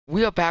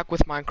We are back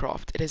with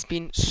Minecraft. It has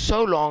been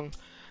so long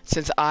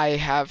since I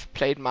have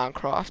played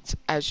Minecraft.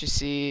 As you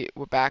see,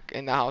 we're back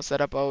in the house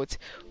that I built,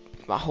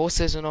 with my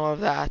horses and all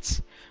of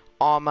that,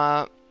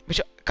 armor.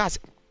 Which, guys,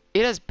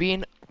 it has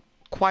been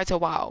quite a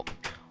while.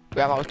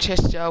 We have our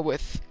chest here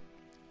with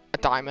a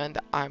diamond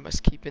I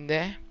must keep in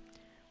there.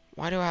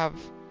 Why do I have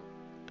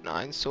an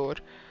iron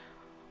sword?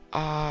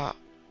 Yeah,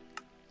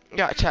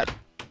 chat.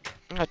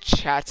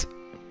 Chat.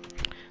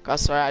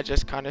 Guys, sorry, I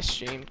just kind of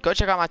streamed. Go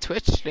check out my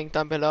Twitch, link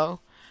down below.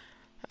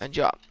 And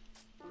yeah.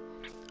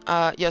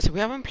 Yeah, so we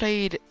haven't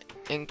played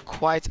in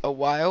quite a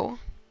while.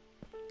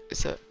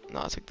 No,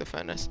 it's like the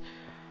furnace.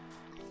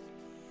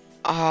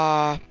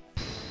 I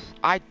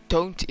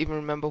don't even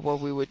remember what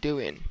we were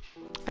doing.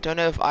 I don't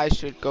know if I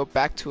should go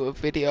back to a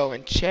video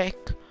and check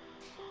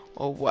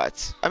or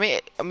what. I mean,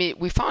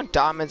 we found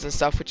diamonds and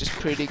stuff, which is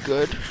pretty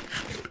good.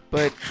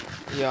 But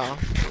yeah.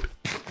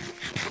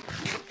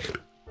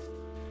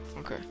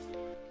 Okay.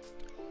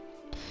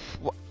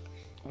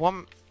 What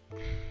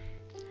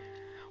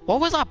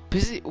was I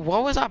busy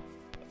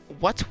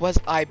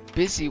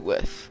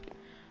with?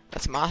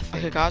 That's my thing.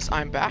 Okay, guys,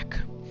 I'm back.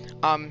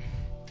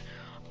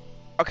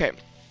 Okay,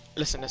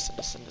 listen.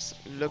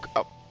 Look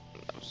up.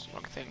 That was the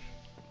wrong thing.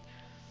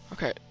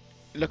 Okay,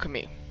 look at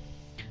me.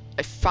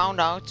 I found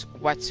out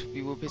what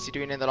we were busy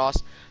doing in the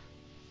last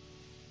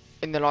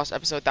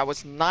episode. That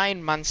was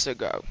 9 months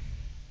ago.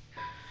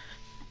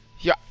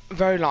 Yeah,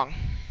 very long.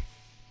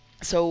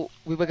 So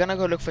we were gonna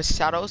go look for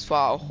saddles for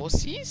our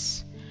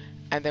horses,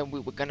 and then we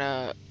were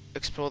gonna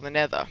explore the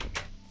nether.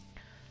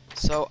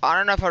 So I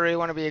don't know if I really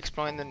want to be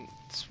exploring the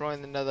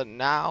nether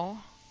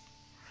now.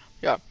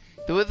 Yeah,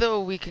 whether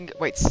we can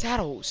wait,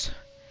 saddles.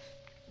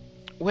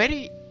 Where do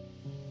you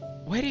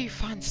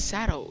find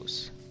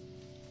saddles?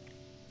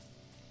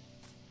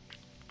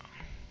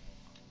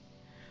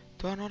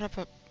 Do I not have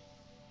a...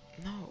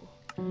 No.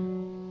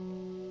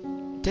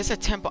 There's a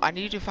temple. I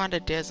need to find a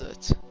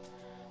desert.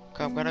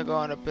 Okay, I'm gonna go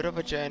on a bit of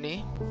a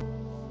journey.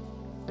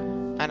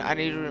 And I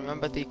need to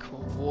remember the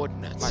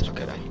coordinates.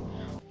 Okay.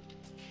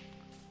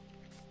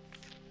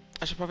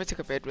 I should probably take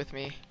a bed with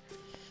me.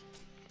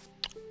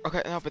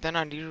 Okay, no, but then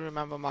I need to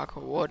remember my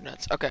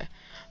coordinates. Okay,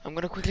 I'm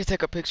gonna quickly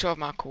take a picture of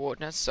my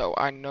coordinates so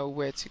I know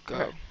where to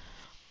go.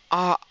 Okay.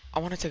 I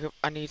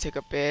need to take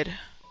a bed.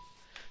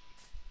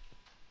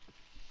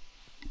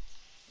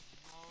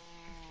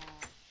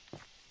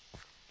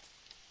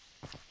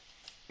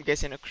 I'm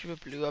guessing a creeper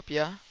blew up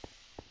here.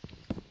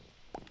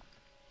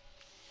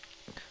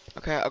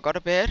 Okay, I got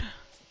a bed.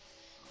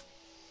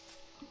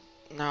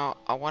 Now,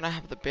 I want to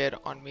have the bed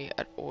on me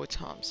at all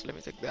times. Let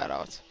me take that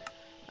out.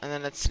 And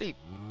then let's sleep.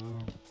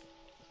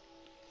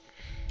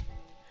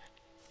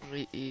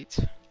 We eat.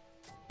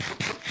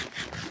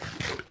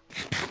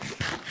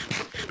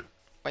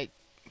 Wait,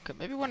 okay,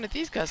 maybe one of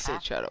these guys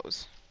said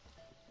shadows.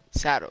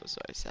 Saddles,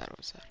 sorry,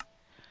 saddles.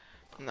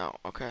 No,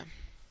 okay.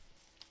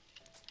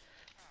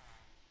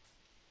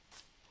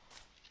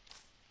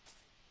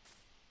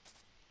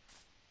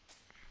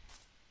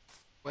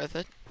 Worth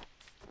it.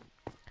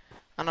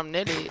 And I'm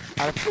nearly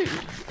out of food.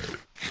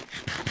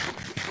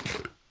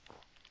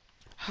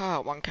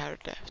 Ah, 1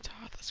 carrot left.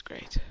 Oh, that's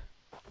great.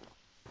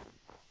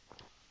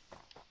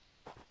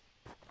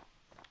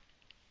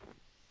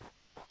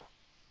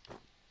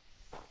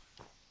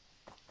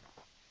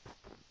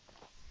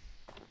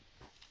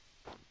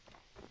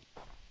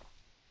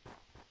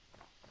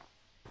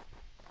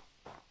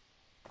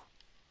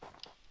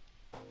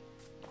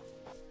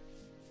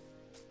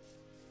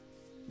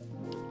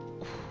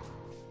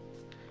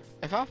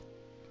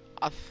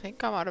 I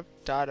think I might have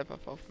died if I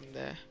fell from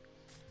there.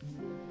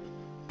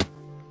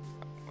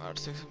 I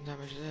took some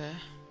damage there.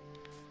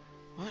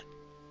 What?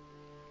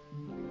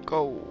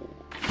 Go.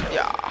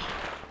 Yeah.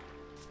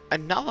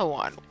 Another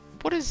one.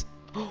 What is...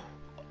 Oh.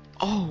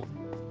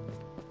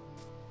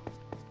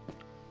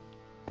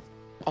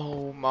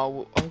 Oh my...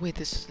 Oh wait,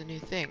 this is the new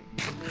thing.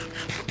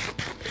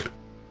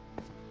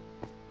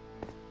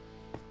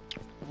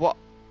 What?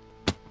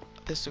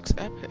 This looks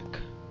epic.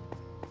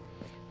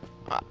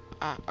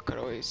 I could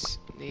always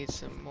need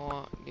some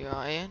more new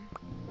iron.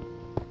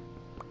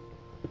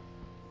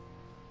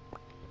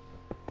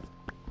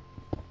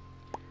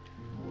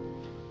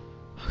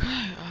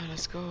 Okay,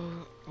 let's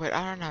go. Wait,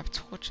 I don't have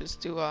torches,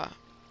 do I?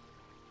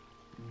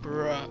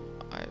 Bruh,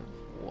 I have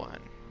 1.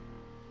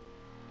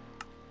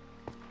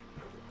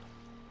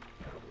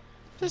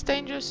 Is this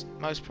dangerous?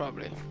 Most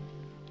probably.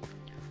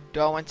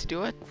 Do I want to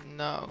do it?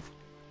 No.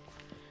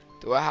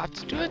 Do I have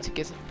to do it to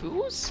get some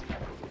booze?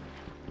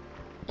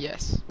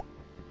 Yes.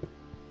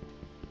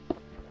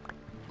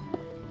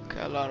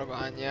 Okay, a lot of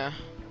iron, yeah.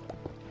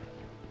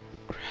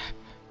 Crap.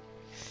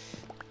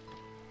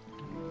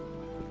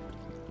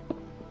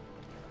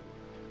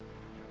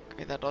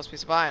 Okay, that last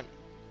piece of iron.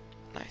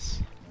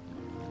 Nice.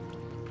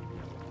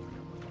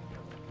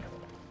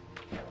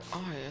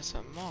 Oh, yes,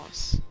 some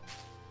moss.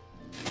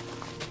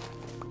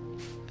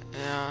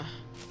 Yeah.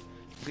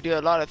 You can do a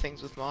lot of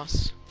things with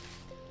moss.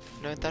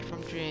 Learned that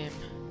from Dream.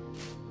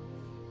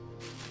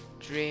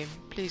 Dream,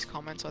 please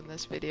comment on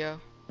this video.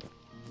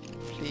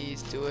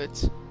 Please do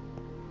it.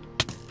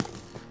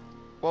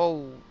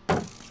 Whoa,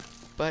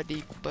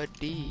 buddy,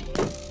 buddy.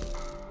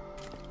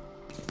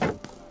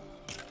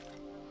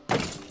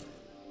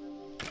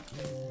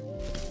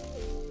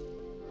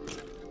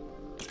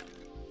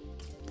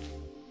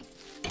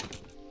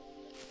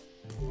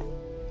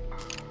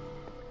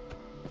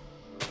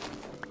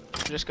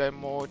 Just go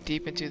more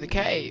deep into the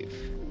cave.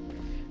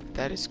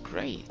 That is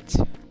great.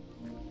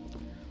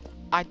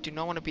 I do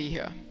not want to be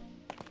here.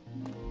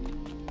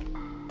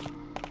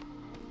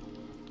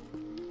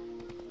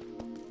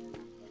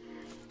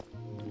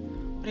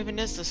 What even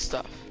is this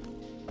stuff?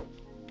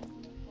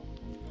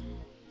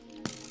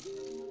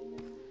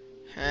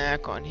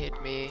 Can't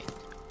hit me.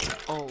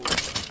 Oh.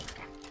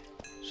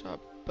 What's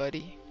up,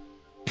 buddy?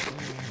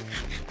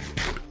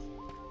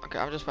 Okay,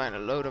 I'm just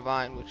finding a load of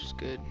iron, which is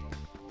good.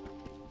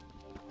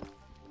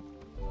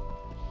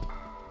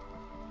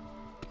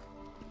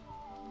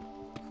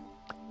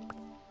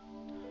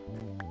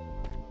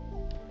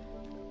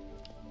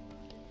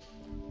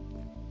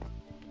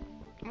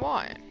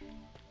 Why?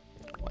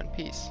 One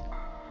piece.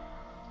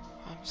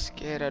 I'm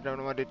scared, I don't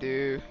know what to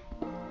do.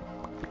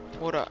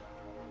 Water.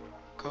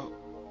 Go.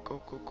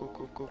 Go, go, go,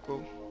 go, go,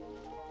 go.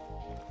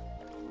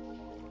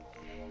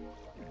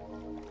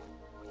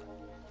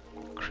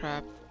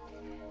 Crap.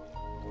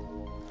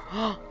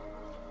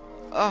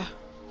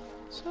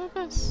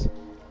 Service.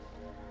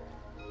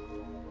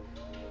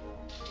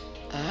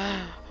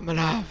 I'm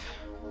alive.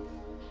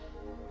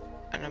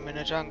 And I'm in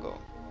a jungle.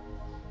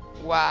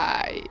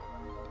 Why?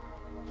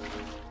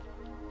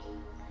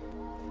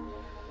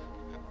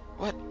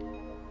 What?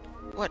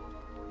 What?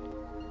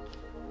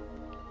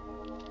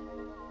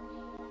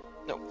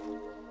 No.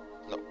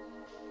 No.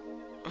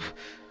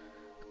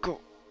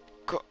 Go.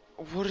 Go.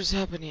 What is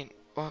happening?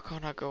 Why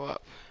can't I go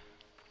up?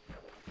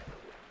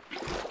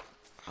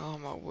 Oh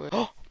my word.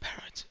 Oh!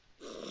 Parrot.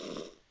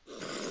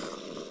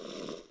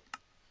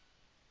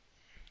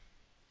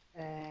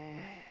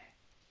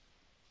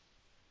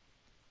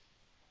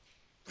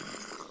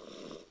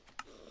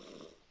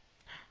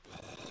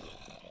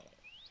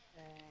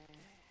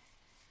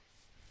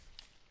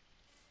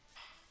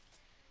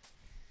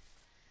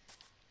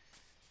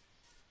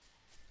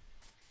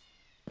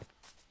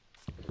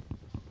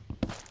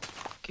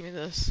 Give me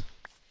this.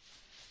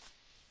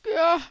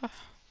 Yeah.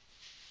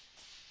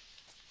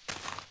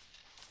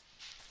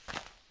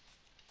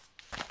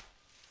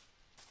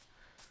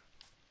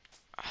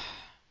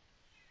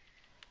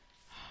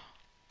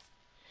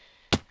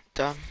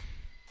 Dumb.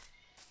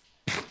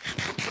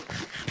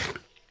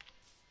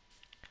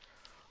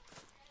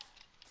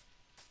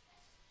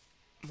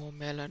 More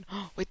melon.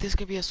 Wait, this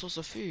could be a source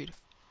of food.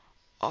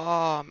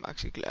 Oh, I'm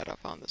actually glad I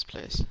found this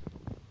place.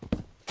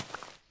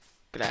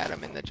 Glad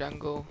I'm in the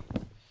jungle.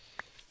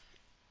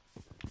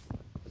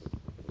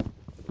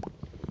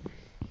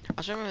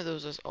 I just remember there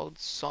was this old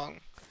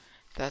song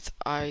that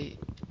I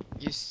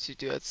used to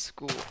do at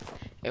school.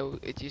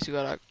 It used to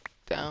go like,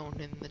 down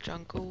in the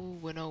jungle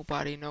where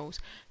nobody knows,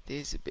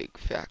 there's a big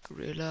fat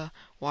gorilla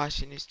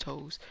washing his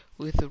toes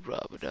with a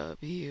rubber dub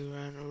here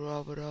and a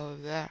rubber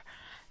dub there.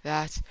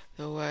 That's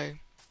the way.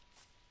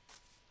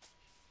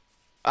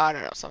 I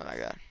don't know, something like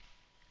that.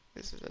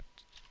 This is a.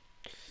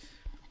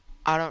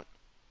 I don't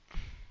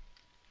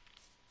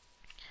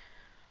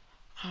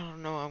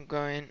know where I'm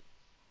going.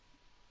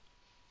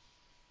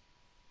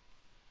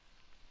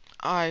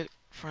 I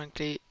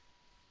frankly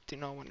do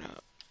not want to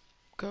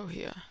go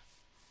here.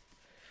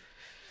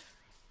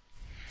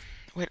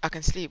 Wait, I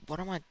can sleep.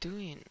 What am I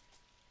doing?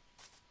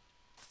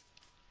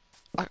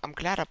 I'm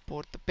glad I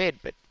bought the bed,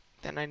 but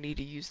then I need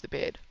to use the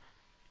bed.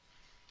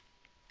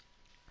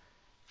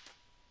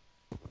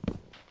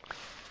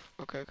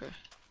 Okay, okay.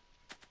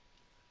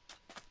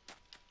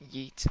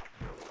 Yeet.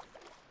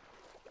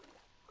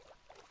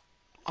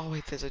 Oh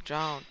wait, there's a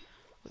drown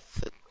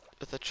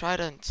with the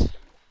trident.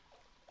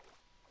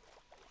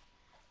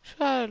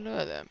 Should I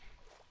lure them?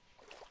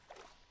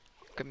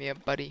 Come here,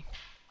 buddy.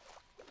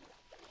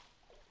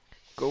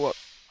 Go up.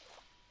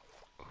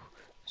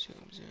 Zoom,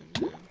 zoom,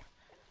 zoom.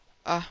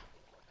 Ah.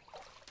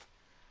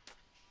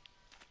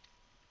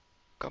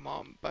 Come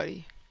on,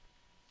 buddy.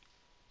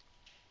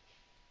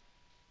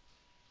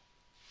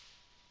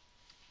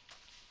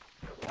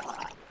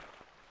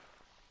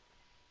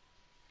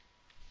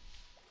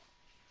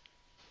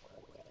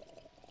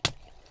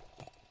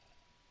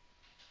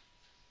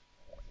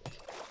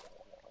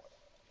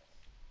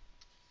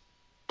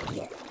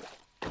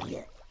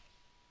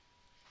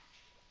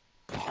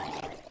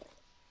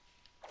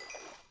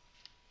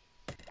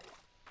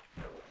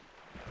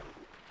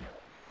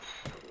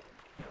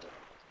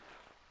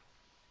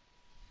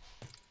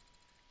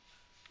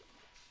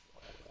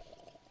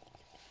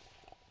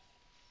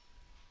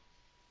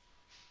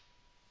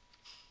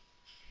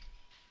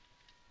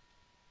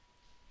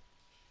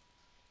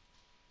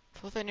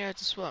 Thought I knew how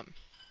to swim.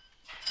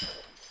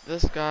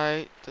 This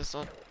guy does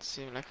not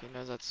seem like he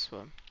knows how to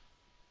swim.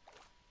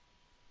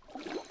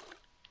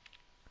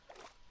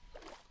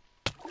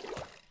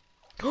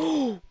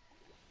 Oh!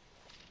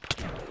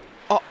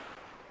 Oh!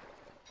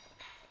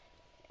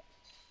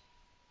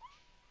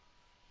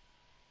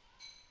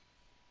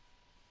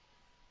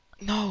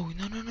 No,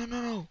 no, no, no,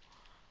 no, no.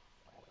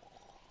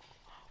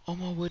 Oh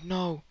my word,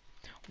 no.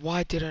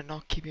 Why did I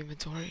not keep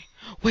inventory?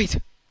 Wait,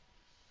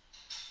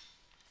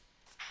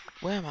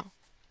 where am I?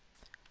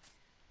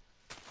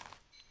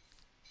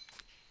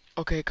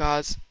 Okay,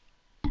 guys,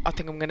 I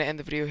think I'm gonna end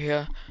the video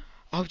here.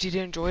 I hope you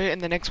did enjoy it. In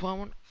the next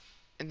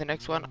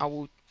one, I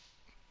will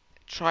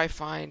try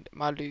find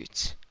my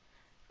loot.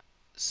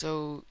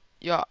 So,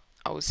 yeah,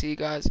 I will see you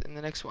guys in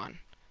the next one.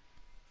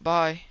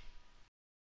 Bye.